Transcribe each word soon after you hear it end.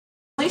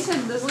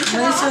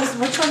Lisa's,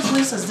 which one's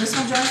Lisa's? This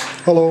one, Josh?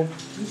 Hello.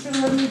 You should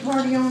let me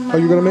party on my Are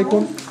you gonna make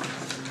one?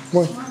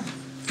 Why?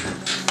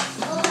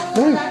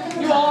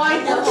 you all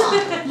like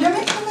You're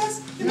making a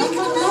mess? You're making a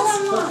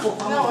mess?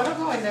 No, it'll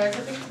go in there. It's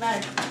a big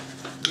bag.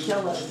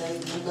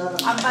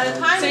 By the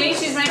time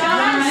she's making a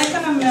mess.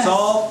 It's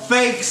all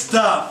fake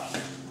stuff.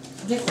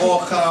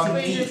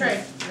 Where's your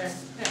tray? There.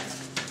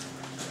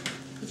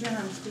 Put your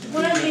hands.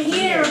 Put it in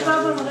here,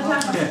 Papa, with the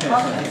top.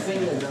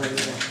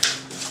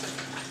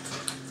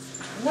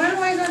 Why do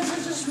I got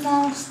such a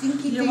small, stinky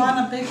thing? You want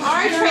a big one?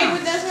 Alright, trade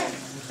with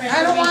Desiree.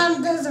 I don't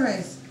want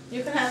Desiree's.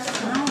 You can have it.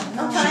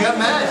 No. She got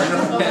mad.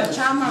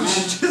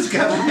 She just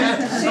got mad.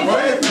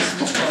 Alright,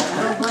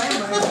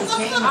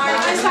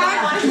 this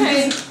time,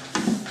 trade.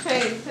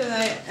 Trade, because I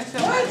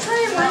feel Why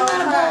trade? Why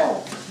not a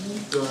bowl?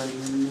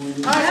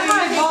 Alright, give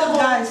me the bowl,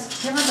 guys.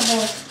 Give her the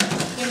bowl.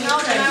 You know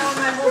that I want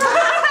my bowl.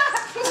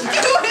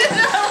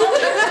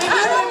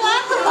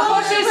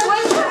 She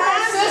switched to her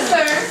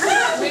sister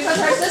because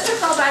her sister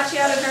felt bad she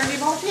had a dirty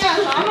bowl. Yeah,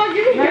 so I'm gonna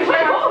give you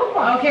my bowl.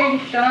 Okay,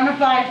 shut on the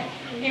fly.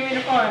 Give me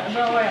the phone,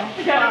 the oil.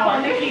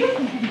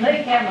 Let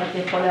the camera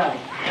get put out.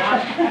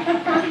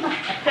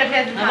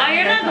 Now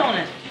you're not doing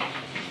it.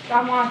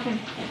 I'm watching.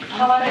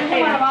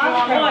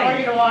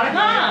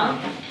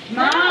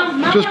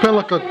 Mom. Just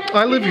Pelika.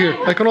 I live here.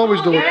 I can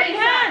always do it.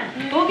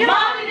 Go get Laura.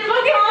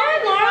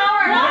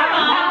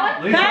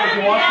 Lisa, did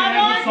you wash your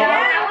hands with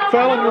salt?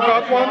 Fallon, you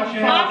got one?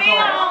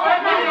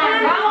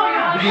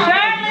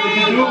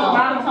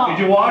 Did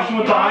you wash them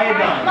with the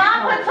iodine? Mom,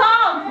 put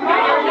salt.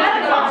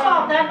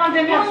 That one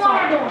didn't have salt.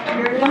 I don't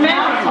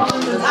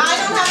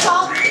have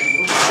salt.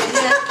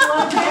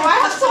 Do I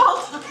have salt?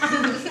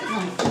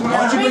 Why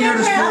don't you bring her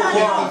to school?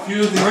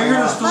 Bring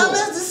her to school.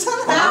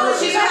 No,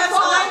 she has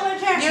salt.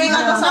 You ain't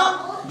got the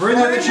salt? Bring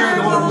her the chair,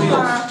 the one on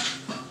wheels.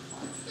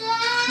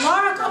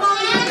 Laura, come on.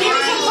 Give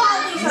me some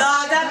salt, Lisa.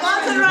 No, that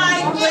wasn't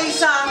right,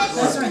 Lisa.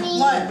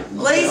 What?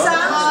 Lisa.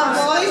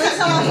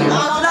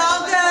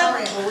 No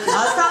good.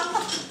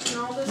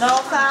 No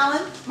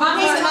Fallon.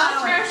 Mommy,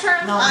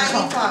 Shirley. No, I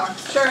need flour.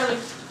 Shirley.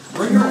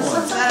 Bring her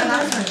one.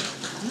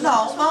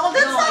 No, Mama,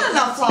 that's not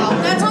enough flour.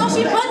 That's all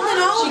she put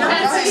in all. She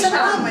can't say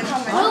Shirley.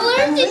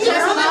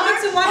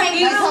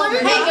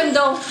 Bacon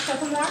dough.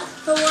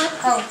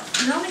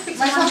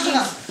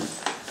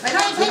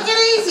 Take it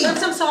easy. Put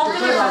some salt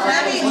in it.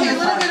 Maybe a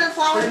little bit of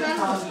flour.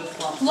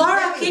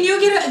 Laura, can you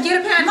get a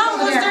pan? Mom,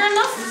 was there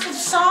enough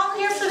salt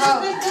here for this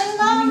big thing,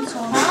 Mom?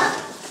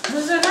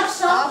 Was there enough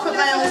salt? I'll put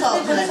my own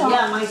salt in it.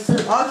 Yeah, my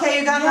soup. Okay,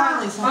 you got one,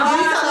 Lisa.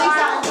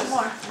 Lisa, put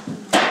more.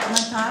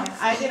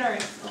 I did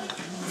already.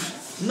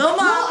 No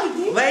more.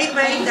 Wait,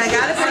 I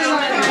gotta see.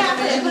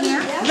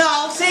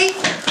 No, see?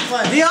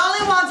 The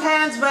only one's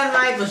hands went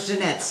right was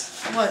Jeanette's.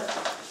 What?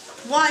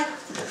 Why?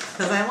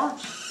 Because I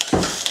watched.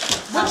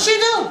 What'd she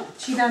do?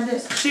 She done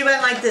this. She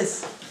went like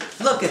this.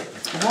 Look it.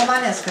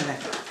 Woman is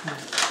connected.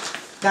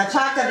 Got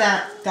chocolate,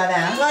 got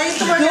out. Well, I used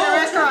to work in a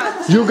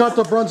restaurant. You got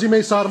the bronzy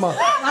me sarma.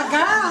 I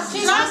got.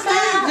 She's not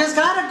there. Just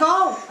gotta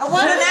go. So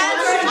far,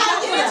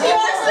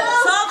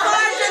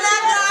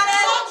 Jeanette got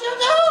it.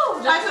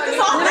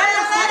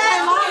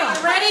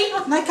 Ready?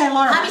 Like I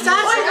Laura. Wait.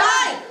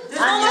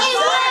 There's no more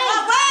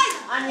flour.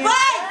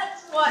 Wait.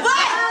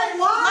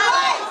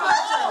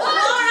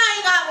 Laura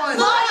ain't got one.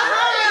 Laura,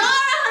 hurry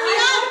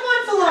up.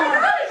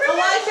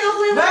 Why she don't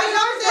believe Right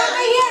up there.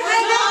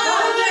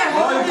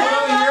 Laura, come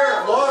over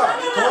here. Laura,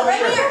 come over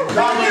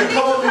here.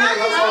 Come over here.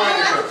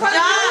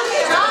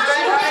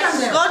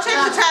 Go check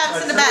the tabs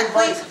in the back,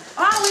 please.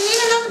 Oh, we need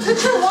another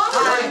picture of water.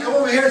 Come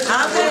over here.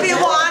 I'm going to be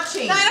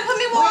watching. Nina, put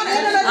me water.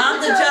 I'm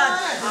the judge.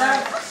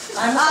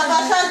 I'm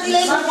trying to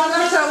leave one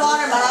picture of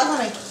water, but I'll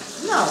make.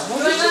 No.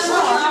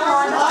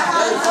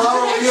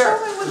 Flower over here.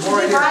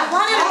 More here.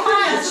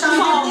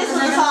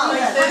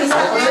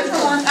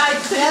 I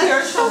took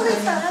your shoulder.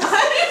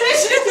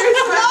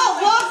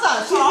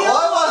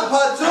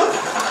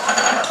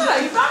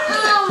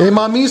 Hey,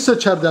 mamisa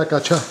chardaka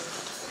cha.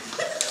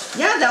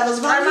 Yeah, that was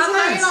one of his You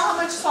hands. know how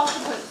much salt to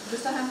put?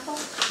 Just a handful?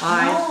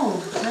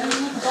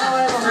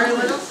 Very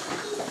little.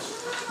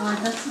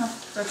 That's not.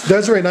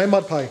 Desiree, nine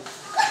mud pie.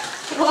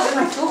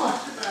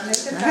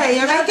 Hey,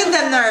 you're making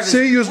them nervous.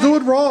 See, you do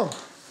it wrong.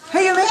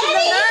 Hey, you're making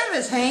them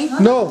nervous, hey?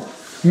 No.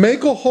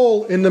 Make a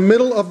hole in the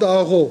middle of the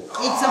hole.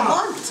 It's a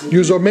bunt.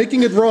 You are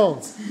making it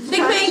wrong. Big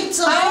bang.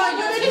 So One of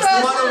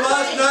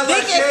us, not Make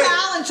like it cake.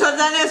 challenge, so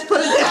then let's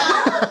put it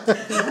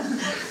down.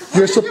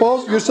 You're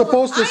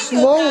supposed to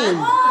slowly.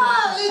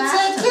 Oh, it's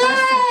a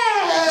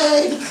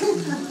cake.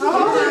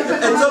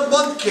 It's a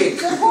bun cake.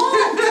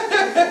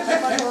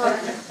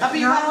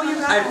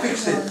 I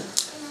fixed it.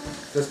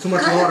 There's too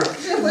much water.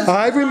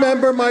 I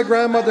remember my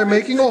grandmother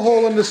making a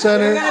hole in the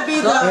center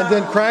and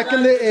then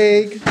cracking the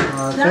egg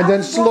and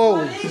then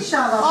slowly. Open the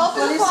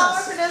flower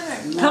for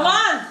Desiree. Come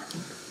on.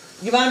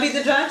 You want to be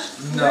the judge?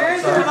 No,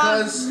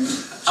 because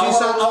she's I'm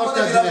gonna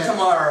get up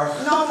tomorrow.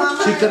 No,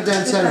 Mama. She could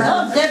dance center.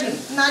 Oh, Debbie.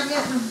 Not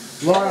yet.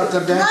 Laura, the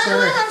dance I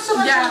center. don't have so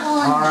much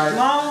alcohol. Alright.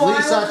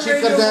 Lisa,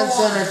 chica dance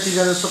center.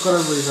 Chica de socorro,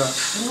 Lisa.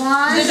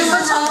 Why? Did you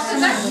put salt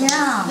in there?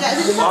 Yeah.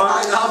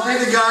 Alright, I'll be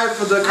the guy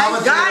for the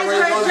commentary. Guys,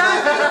 where it we're goes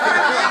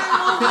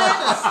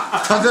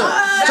done.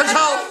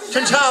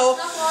 Chen Chao.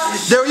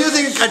 They're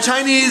using a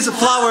Chinese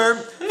flower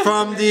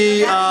from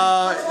the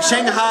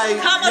Shanghai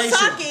nation.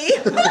 Kawasaki.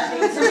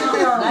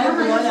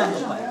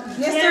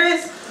 Yes, there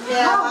is.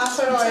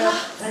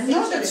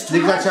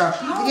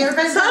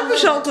 Saan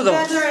persoon te doen?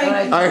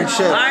 Iron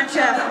Chef. Iron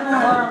Chef.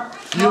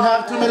 You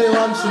have too many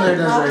lumps in there,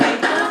 Desiree.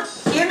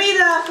 Give me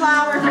the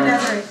flour for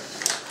Desiree.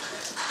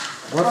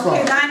 What Okay,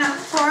 flower? Dinah,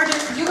 pour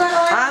this. You got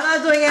oil? I'm not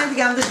doing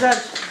anything, I'm the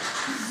judge.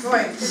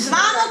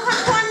 Mom,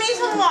 pour me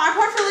some water.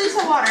 Pour for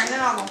Lisa water, and then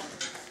I'll go.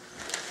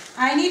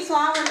 I need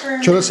flour for...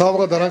 Şöyle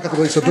salva daran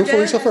katı Lisa. Do for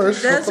Lisa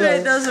first.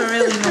 Desiree doesn't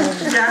really know.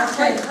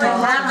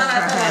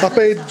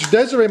 Ape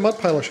Desiree mud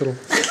paylaşalım.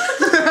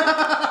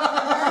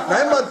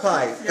 I'm mud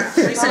pie.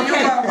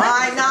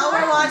 Alright, now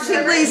we're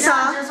watching Lisa.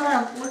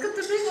 Look at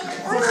the big one.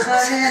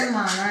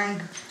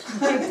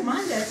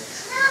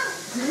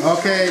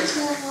 Okay.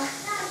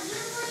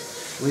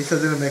 Lisa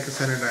didn't make a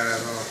center that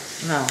at all.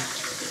 No.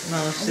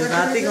 No, she's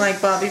nothing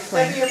like Bobby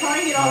Flay. You're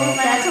pouring it all over.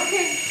 That's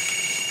okay.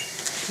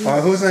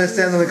 Who's gonna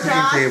stand on the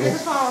cooking table?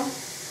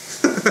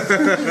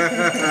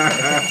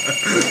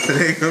 It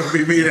ain't gonna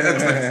be me that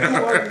time.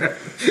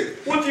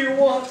 What do you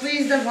want?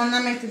 Please, the one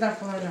that makes it up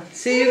for her.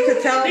 See, you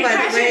could tell by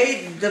the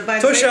way they're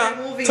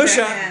moving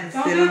their hands.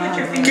 They don't know how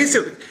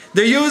to-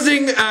 They're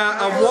using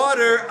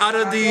water out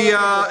of the,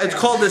 it's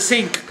called the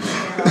sink.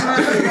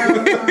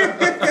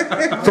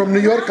 From New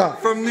York.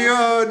 From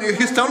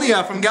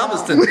Houstonia, from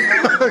Galveston.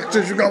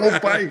 Çocuk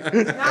alıp pay.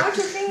 Not with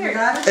your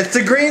finger. It's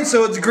the green,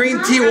 so it's green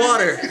tea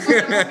water.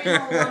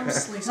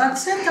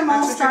 Let's sit them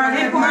all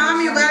started.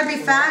 Mom, you gotta be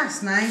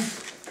fast, Nine.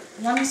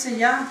 Let me see,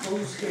 yeah.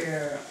 Who's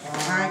here?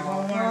 Alright, go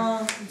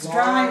more. It's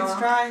dry, it's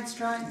dry, it's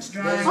dry. It's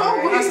dry.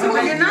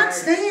 Oh, you're not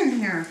staying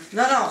here.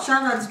 No, no.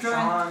 Charlotte's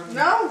dry.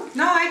 No.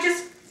 No, I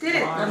just did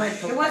it.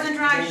 It wasn't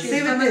dry.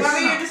 See with this.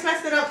 You just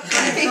messed it up.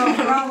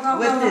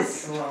 With this.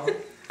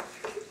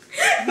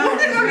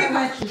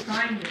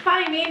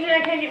 Fine, me and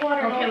Jeanette can't get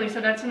water. Okay, Lisa,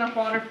 that's enough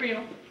water for you.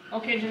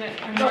 Okay,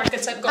 Jeanette. And Mark,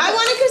 it said go. I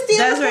wanted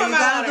Christina to Desiree, pour you my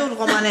gotta water. do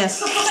Romanes.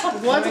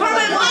 What's my water?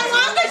 I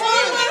want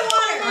Christina to pour my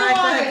water. Alright,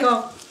 go ahead, go.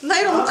 No,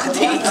 you don't look at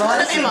these. I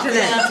wanna see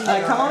Jeanette.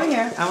 Alright, come over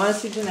here. I wanna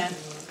see Jeanette.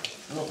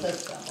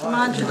 Come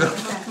on, Jeanette.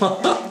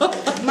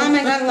 Mom,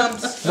 I got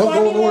lumps. What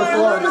go more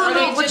flour?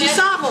 What you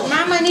saw?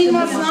 Mom, I need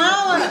more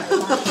flour.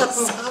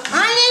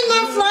 I need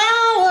more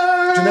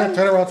flour. Jeanette,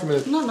 turn around for a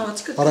minute. No,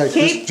 it's good. Alright,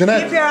 Keep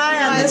Jeanette. your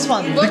eye on this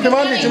one. Dikkat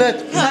var Jeanette?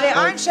 Sorry,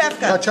 Iron Chef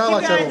got. Keep Kaçağı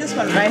your eye on this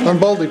one, right? açalım.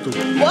 Unbold it too.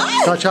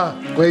 What? Kaçağı.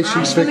 Wait,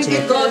 she's fixing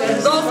it. Go,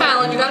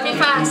 Fallon. You gotta be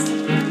fast.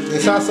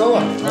 It's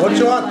sola. What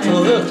you want?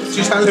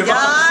 She's trying to live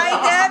Ai,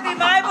 Debbie,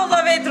 mai mult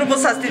la vetru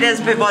busas tires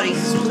pe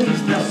Boris.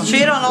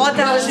 She don't know what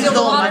the hell she's Steal the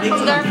doing, water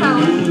from there,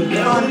 Fallon.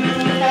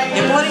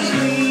 E Boris,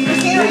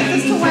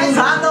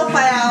 Sando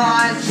pa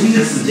ela,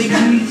 they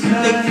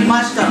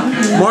mashed up.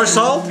 More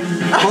salt?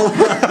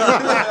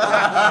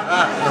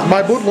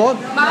 My boot long.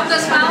 Mom,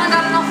 does Fallon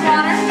got enough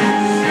water?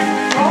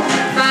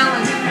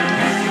 Fallon.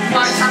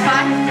 Want some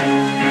pie?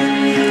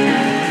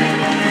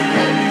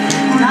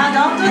 No,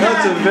 don't do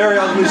That's a very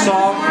ugly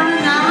song.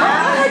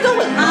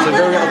 It's a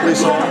very ugly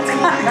song.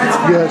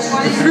 Yes.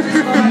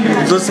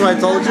 Is this what I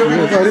told you? I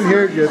didn't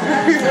hear it yet.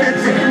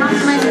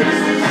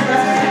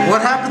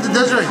 What happened to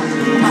Desiree?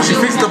 She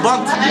fixed the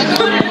bunt.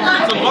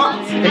 The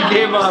bunt. It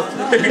gave up.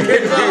 It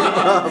gave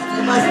up.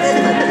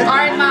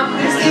 Alright, Mom.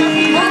 Who's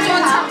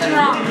doing something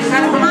wrong? You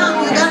gotta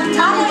Mom, you gotta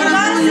tell me what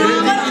I'm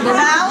doing.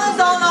 Alan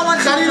don't know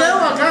what's going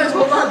on. Guys,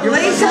 hold on.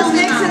 Lisa's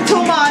mixing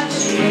too much,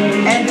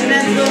 and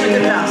Jeanette's doing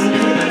the best.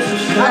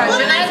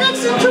 What am I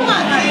fixing too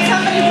much? Is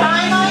somebody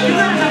crying on you?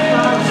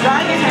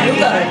 Dry your hair. You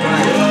got it.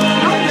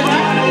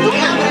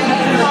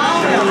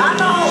 I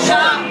know.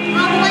 Shut up.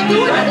 How do I do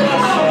it?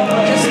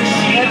 Just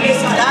let me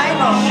see. I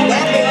know.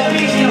 Yeah,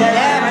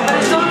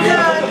 everybody's doing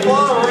good.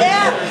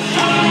 Yeah.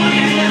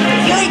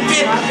 You ain't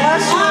it.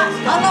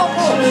 I know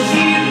who.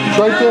 It's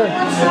right there.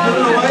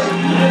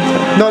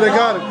 No, they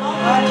got it.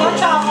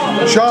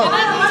 Sean,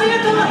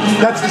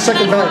 that's the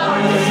second bag.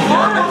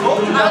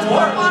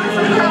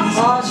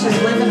 Oh, she's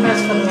leaving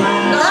us for the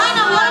land.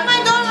 Lina, what am I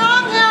doing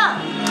wrong here?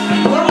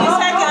 Give me a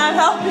second, I'll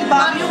help you,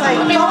 Bobby.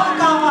 Put me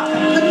flour.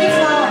 Put me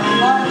flour.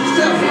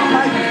 Still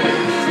flour.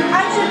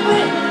 I should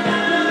put.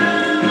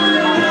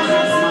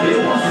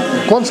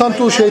 Kon sam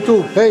tu şey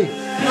tu. Hey.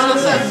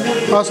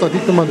 Asla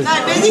diktim hadi.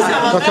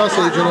 Kaçağı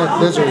say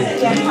Jeanette, Desiree.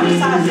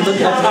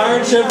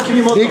 Iron Chef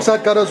Kimimoto. İlk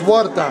saat karas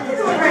vuarta.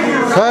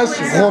 Kas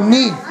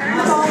homni.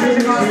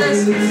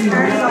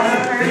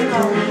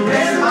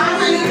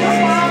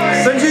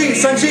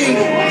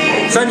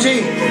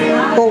 Sanji.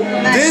 Oh,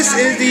 This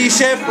is the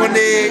chef when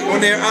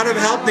they're out of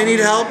help, they need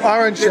help.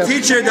 Iron The Chef.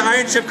 teacher, the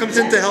Iron Chef comes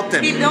in to help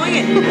them. Keep doing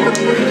it.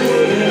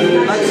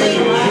 Let's see.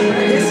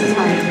 This is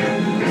how.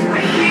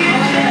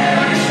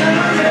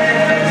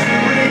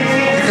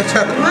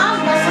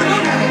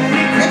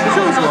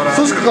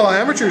 sus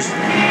kakala amateurs.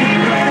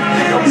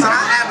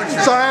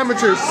 Sound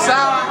amateurs.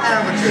 Sound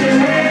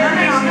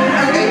amateurs.